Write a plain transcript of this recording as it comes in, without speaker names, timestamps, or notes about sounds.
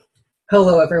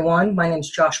Hello, everyone. My name is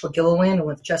Joshua Gilliland, and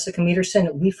with Jessica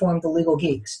Meterson, we form the Legal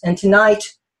Geeks. And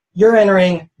tonight, you're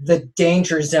entering the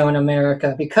danger zone,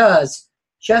 America, because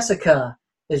Jessica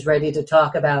is ready to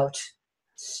talk about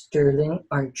Sterling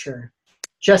Archer.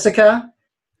 Jessica,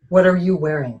 what are you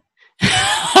wearing?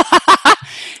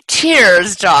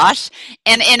 Cheers, Josh.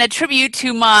 And in a tribute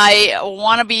to my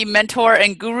wannabe mentor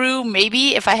and guru,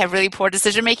 maybe if I have really poor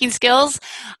decision-making skills,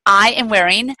 I am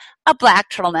wearing a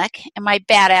black turtleneck and my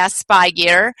badass spy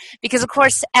gear because, of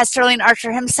course, as Sterling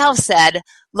Archer himself said,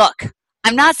 look,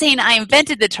 I'm not saying I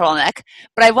invented the turtleneck,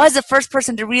 but I was the first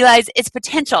person to realize its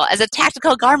potential as a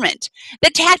tactical garment.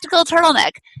 The tactical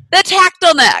turtleneck. The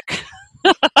tactile neck.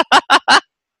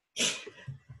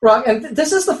 Rob, and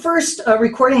this is the first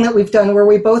recording that we've done where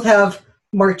we both have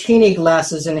martini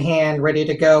glasses in hand ready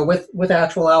to go with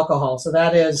actual alcohol. So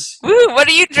that is... Ooh, what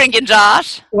are you drinking,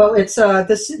 Josh? Well, it's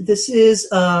this is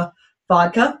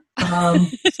vodka. I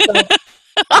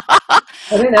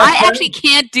actually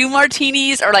can't do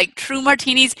martinis or like true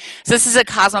martinis. So this is a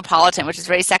Cosmopolitan, which is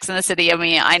very Sex in the City. I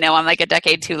mean, I know I'm like a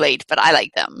decade too late, but I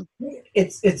like them.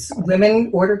 It's women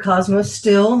order Cosmos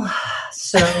still,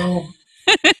 so...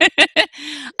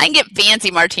 I can get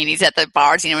fancy martinis at the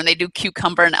bars, when they do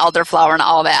cucumber and elderflower and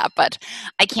all that, but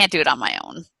I can't do it on my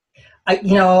own.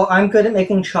 I'm good at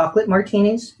making chocolate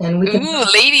martinis, and we can... Ooh,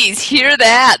 ladies, hear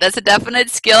that? That's a definite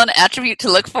skill and attribute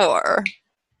to look for.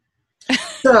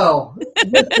 So,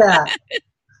 with that,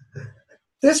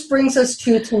 this brings us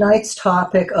to tonight's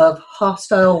topic of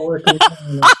hostile work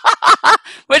environment.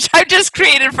 Which I've just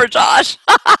created for Josh.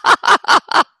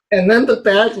 And then the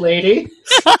bad lady.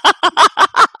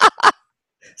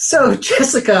 So,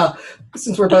 Jessica,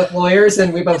 since we're both lawyers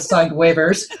and we both signed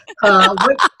waivers,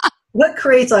 what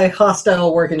creates a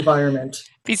hostile work environment?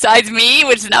 Besides me,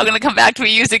 which is now going to come back to be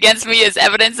used against me as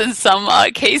evidence in some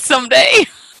case someday.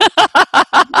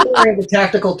 You're wearing the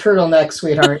tactical turtleneck,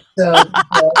 sweetheart.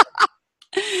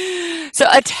 So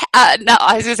a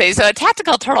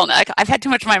tactical turtleneck. I've had too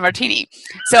much of my martini.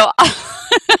 So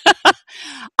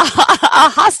a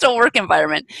hostile work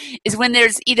environment is when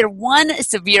there's either one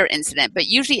severe incident, but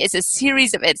usually it's a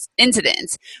series of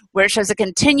incidents where it shows a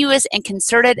continuous and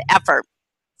concerted effort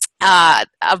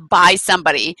by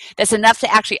somebody that's enough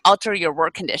to actually alter your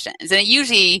work conditions. And it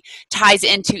usually ties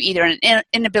into either an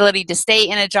inability to stay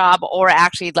in a job or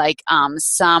actually like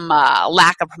some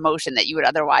lack of promotion that you would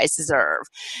otherwise deserve.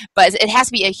 But it has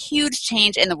to be a huge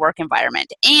change in the work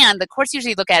environment. And the courts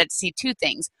usually look at it to see two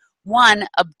things. One,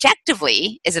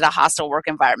 objectively, is it a hostile work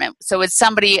environment? So it's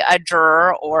somebody, a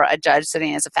juror or a judge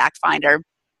sitting as a fact finder,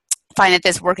 find that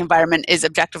this work environment is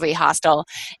objectively hostile.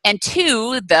 And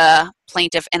two, the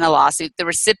plaintiff in a lawsuit, the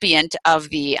recipient of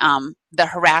the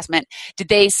harassment, did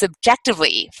they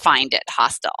subjectively find it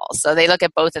hostile? So they look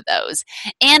at both of those.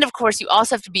 And of course, you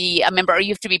also have to be a member, or you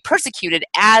have to be persecuted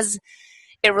as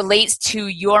it relates to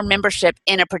your membership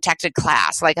in a protected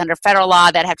class. Like under federal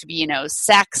law, that have to be,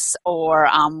 sex or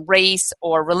race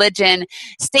or religion.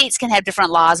 States can have different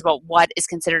laws about what is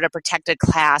considered a protected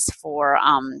class for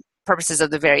purposes of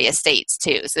the various states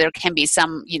too. So there can be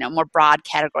some, more broad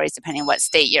categories depending on what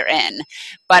state you're in.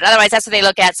 But otherwise, that's what they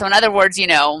look at. So in other words, is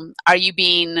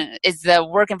the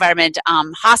work environment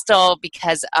hostile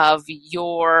because of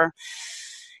you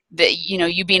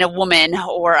being a woman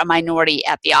or a minority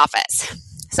at the office?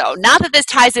 So not that this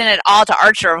ties in at all to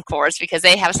Archer, of course, because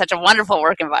they have such a wonderful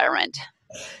work environment.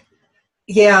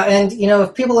 Yeah, and,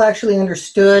 if people actually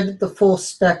understood the full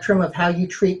spectrum of how you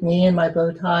treat me and my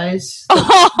bow ties,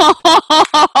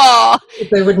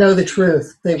 they would know the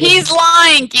truth. He's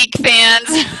lying, Geek fans.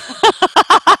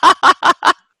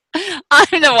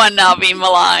 I'm the one now being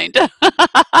maligned.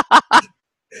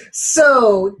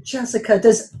 So, Jessica,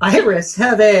 does Iris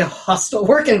have a hostile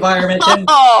work environment? And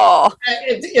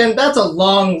that's a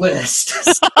long list.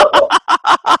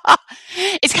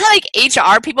 It's kind of like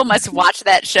HR. People must watch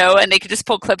that show and they could just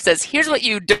pull clips as, here's what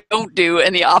you don't do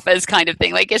in the office kind of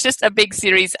thing. Like, it's just a big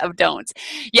series of don'ts.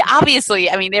 Yeah, obviously,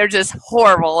 they're just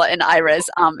horrible in Iris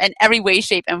in every way,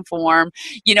 shape, and form.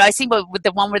 I think with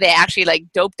the one where they actually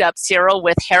like doped up Cyril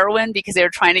with heroin because they were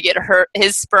trying to get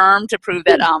his sperm to prove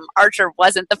that Archer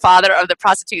wasn't the father of the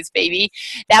prostitute's baby.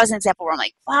 That was an example where I'm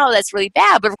like, wow, that's really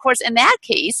bad. But of course, in that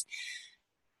case,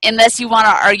 unless you want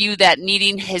to argue that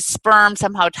needing his sperm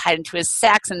somehow tied into his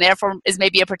sex and therefore is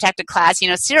maybe a protected class,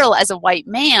 Cyril as a white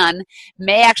man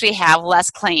may actually have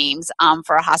less claims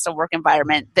for a hostile work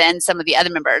environment than some of the other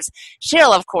members.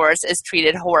 Cheryl, of course, is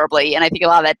treated horribly, and I think a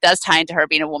lot of that does tie into her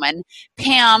being a woman.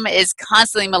 Pam is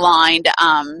constantly maligned,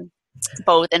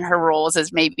 both in her roles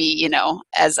as maybe,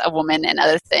 as a woman and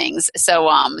other things. So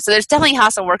there's definitely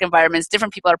hostile work environments.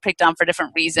 Different people are picked on for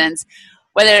different reasons.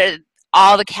 Whether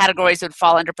all the categories would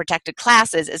fall under protected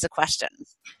classes is a question.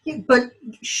 Yeah, but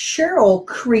Cheryl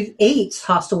creates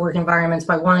hostile work environments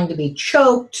by wanting to be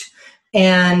choked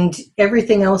and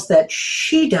everything else that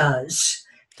she does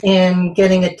in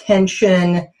getting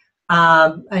attention.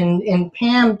 And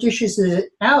Pam dishes it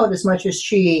out as much as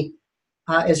she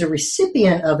is a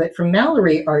recipient of it from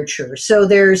Mallory Archer. So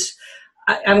there's,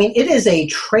 I mean, it is a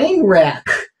train wreck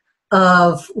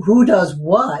of who does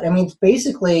what. I mean, it's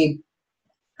basically,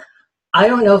 I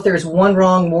don't know if there's one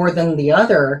wrong more than the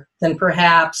other, than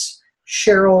perhaps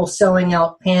Cheryl selling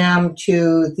out Pam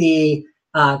to the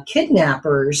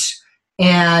kidnappers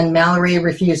and Mallory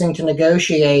refusing to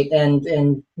negotiate and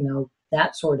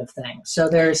that sort of thing. So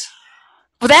there's...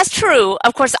 Well, that's true.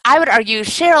 Of course, I would argue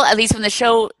Cheryl, at least when the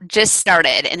show just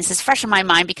started, and this is fresh in my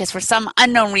mind because for some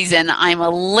unknown reason, I'm a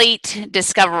late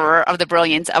discoverer of the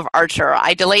brilliance of Archer.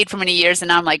 I delayed for many years, and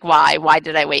now I'm like, why? Why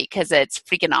did I wait? Because it's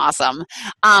freaking awesome.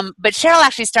 But Cheryl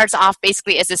actually starts off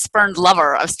basically as a spurned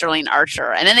lover of Sterling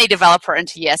Archer, and then they develop her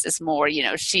into, yes, it's more,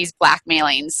 she's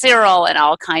blackmailing Cyril and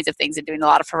all kinds of things and doing a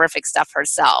lot of horrific stuff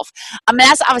herself. And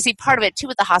that's obviously part of it, too,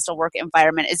 with the hostile work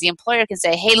environment, is the employer can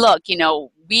say, hey, look,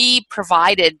 we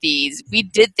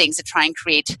did things to try and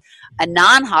create a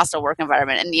non-hostile work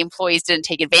environment, and the employees didn't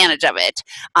take advantage of it.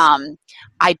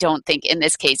 I don't think in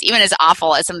this case, even as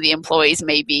awful as some of the employees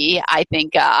may be, I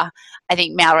think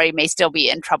Mallory may still be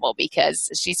in trouble because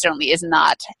she certainly is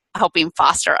not helping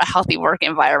foster a healthy work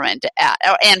environment.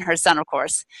 And her son, of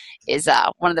course, is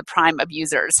one of the prime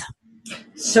abusers.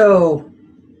 So,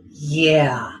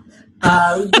 yeah.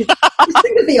 Just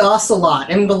think of the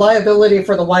ocelot and the liability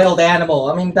for the wild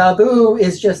animal. I mean, Babu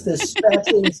is just this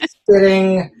scratching,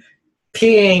 spitting,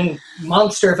 peeing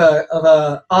monster of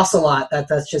a ocelot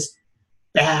that's just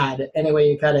bad any way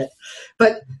you cut it.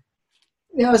 But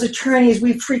as attorneys,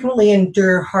 we frequently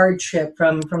endure hardship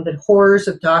from the horrors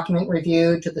of document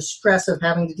review to the stress of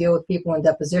having to deal with people in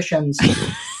depositions.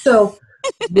 So,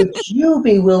 would you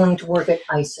be willing to work at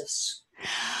ISIS?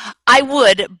 I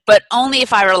would, but only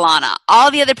if I were Lana.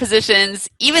 All the other positions,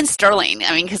 even Sterling,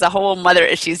 because the whole mother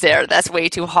issues there, that's way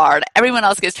too hard. Everyone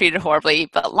else gets treated horribly,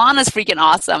 but Lana's freaking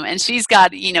awesome, and she's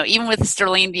got, even with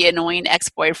Sterling, the annoying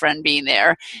ex-boyfriend being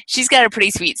there, she's got a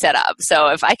pretty sweet setup. So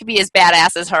if I could be as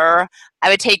badass as her, I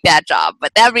would take that job,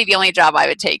 but that would be the only job I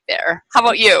would take there. How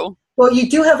about you? Well, you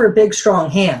do have her big,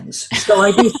 strong hands, so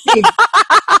I do see...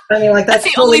 that's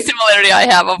the only similarity I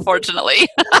have, unfortunately.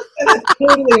 That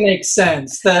totally makes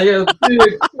sense. The big,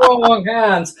 strong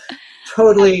hands.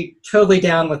 Totally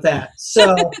down with that.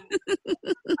 So,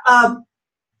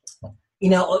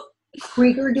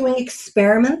 Krieger doing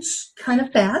experiments, kind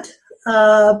of bad.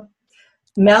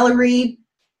 Mallory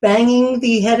banging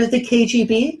the head of the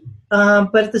KGB,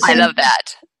 but at the same I love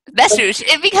that. That's true.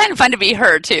 It'd be kind of fun to be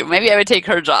her, too. Maybe I would take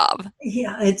her job.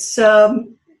 Yeah, it's...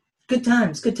 Good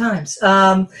times.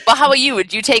 Well, how about you?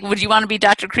 Would you want to be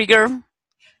Dr. Krieger?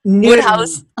 No,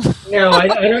 Woodhouse? No, I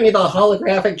don't need a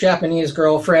holographic Japanese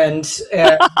girlfriend.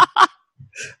 And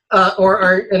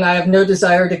I have no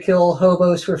desire to kill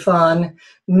hobos for fun,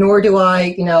 nor do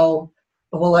I,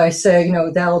 I say,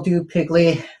 that'll do,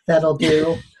 Piggly, that'll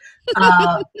do,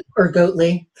 or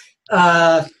Goatly.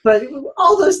 But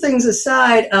all those things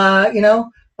aside,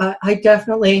 I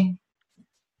definitely...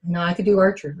 No, I could do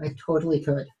Archer. I totally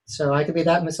could. So I could be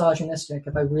that misogynistic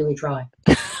if I really try.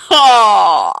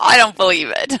 Oh, I don't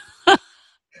believe it.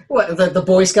 What, the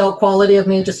Boy Scout quality of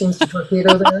me just seems to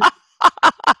torpedo there?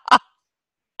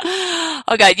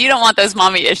 Oh, God, you don't want those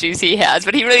mommy issues he has,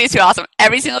 but he really is too awesome.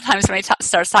 Every single time somebody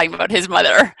starts talking about his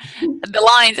mother, the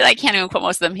lines, and I can't even quote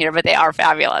most of them here, but they are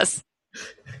fabulous.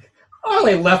 I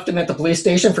only left him at the police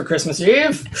station for Christmas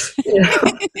Eve.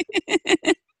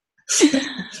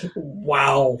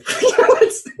 Wow.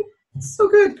 It's so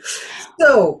good.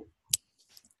 So,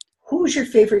 who's your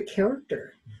favorite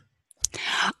character?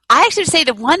 I actually say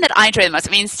the one that I enjoy the most.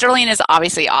 Sterling is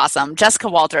obviously awesome. Jessica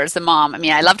Walters, the mom.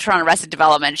 I loved her on Arrested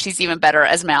Development. She's even better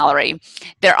as Mallory.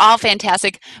 They're all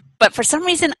fantastic. But for some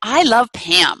reason, I love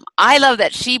Pam. I love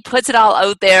that she puts it all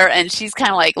out there, and she's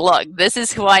kind of like, look, this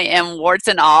is who I am, warts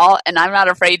and all, and I'm not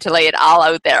afraid to lay it all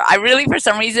out there. I really, for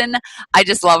some reason, I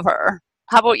just love her.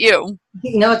 How about you?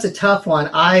 It's a tough one.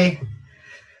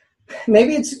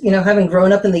 Maybe it's, having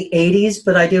grown up in the 80s,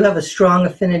 but I do have a strong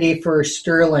affinity for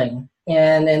Sterling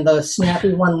and the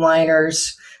snappy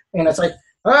one-liners. It's like,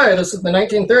 hi, this is the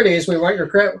 1930s. We want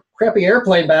your crappy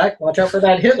airplane back. Watch out for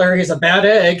that Hitler. He's a bad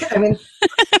egg.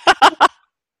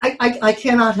 I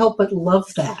cannot help but love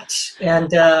that.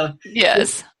 And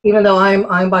yes, even though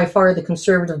I'm by far the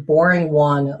conservative, boring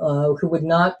one who would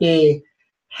not be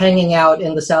hanging out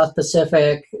in the South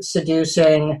Pacific,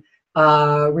 seducing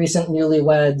recent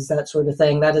newlyweds, that sort of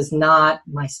thing. That is not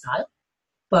my style,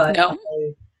 but No.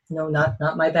 no,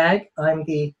 not my bag. I'm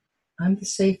the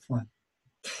safe one.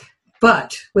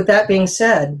 But with that being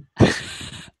said,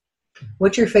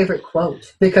 what's your favorite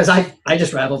quote? Because I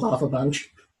just rattled off a bunch.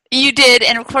 You did,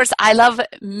 and of course, I love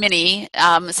many,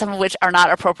 some of which are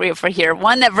not appropriate for here.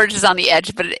 One that verges on the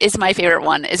edge, but it is my favorite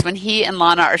one, is when he and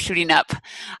Lana are shooting up.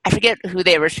 I forget who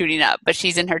they were shooting up, but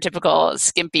she's in her typical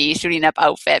skimpy shooting up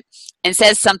outfit and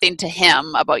says something to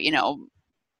him about,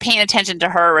 paying attention to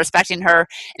her, respecting her.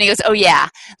 And he goes, "Oh, yeah,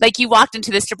 like you walked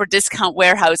into the stripper discount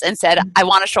warehouse and said, I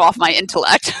want to show off my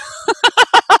intellect."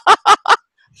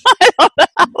 I love that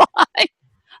line.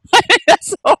 I think that's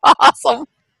so awesome.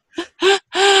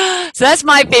 So that's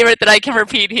my favorite that I can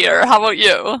repeat here. How about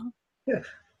you?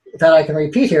 That I can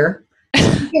repeat here.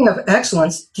 Speaking of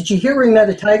excellence, did you hear where he met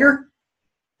a tiger?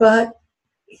 But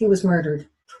he was murdered.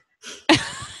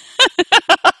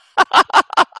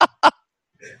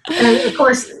 And of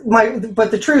course,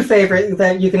 but the true favorite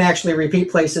that you can actually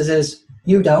repeat places is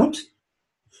 "you don't."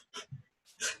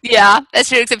 Yeah, that's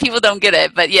true, except people don't get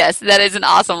it. But yes, that is an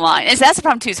awesome line. And so that's the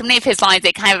problem too. So many of his lines,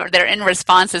 they're in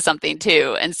response to something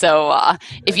too. And so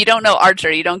if you don't know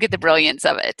Archer, you don't get the brilliance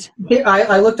of it.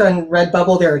 I looked on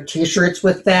Redbubble. There are T-shirts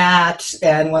with that,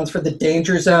 and ones for the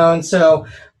Danger Zone. So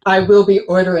I will be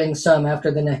ordering some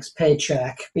after the next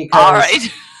paycheck because All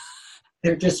right.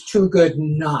 They're just too good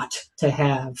not to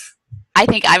have. I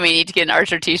think I may need to get an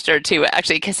Archer t-shirt too,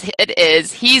 actually,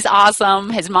 because he's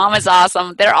awesome. His mom is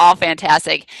awesome. They're all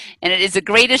fantastic. And it is the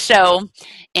greatest show.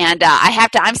 And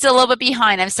I'm still a little bit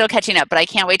behind. I'm still catching up, but I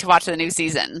can't wait to watch the new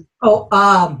season. Oh,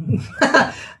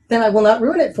 then I will not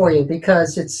ruin it for you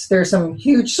because there's some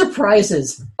huge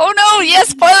surprises. Oh no, yes,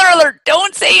 spoiler alert.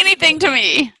 Don't say anything to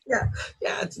me.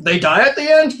 Yeah, they die at the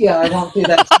end? Yeah, I won't do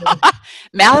that.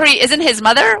 Mallory isn't his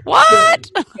mother? What?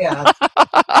 Yeah.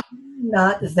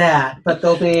 Not that, but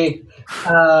there'll be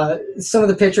some of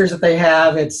the pictures that they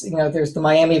have. It's there's the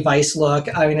Miami Vice look.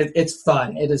 I mean, it's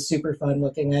fun. It is super fun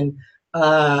looking, and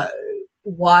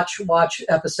watch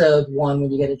episode 1 when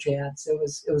you get a chance. It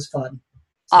was fun.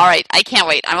 So. All right, I can't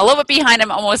wait. I'm a little bit behind. I'm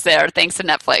almost there, thanks to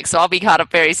Netflix. So I'll be caught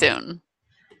up very soon.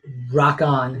 Rock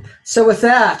on. So with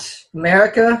that,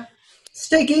 America,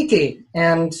 stay geeky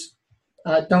and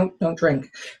don't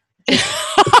drink.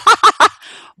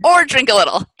 Or drink a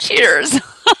little. Cheers.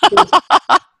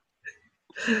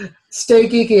 Stay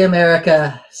geeky,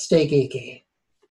 America. Stay geeky.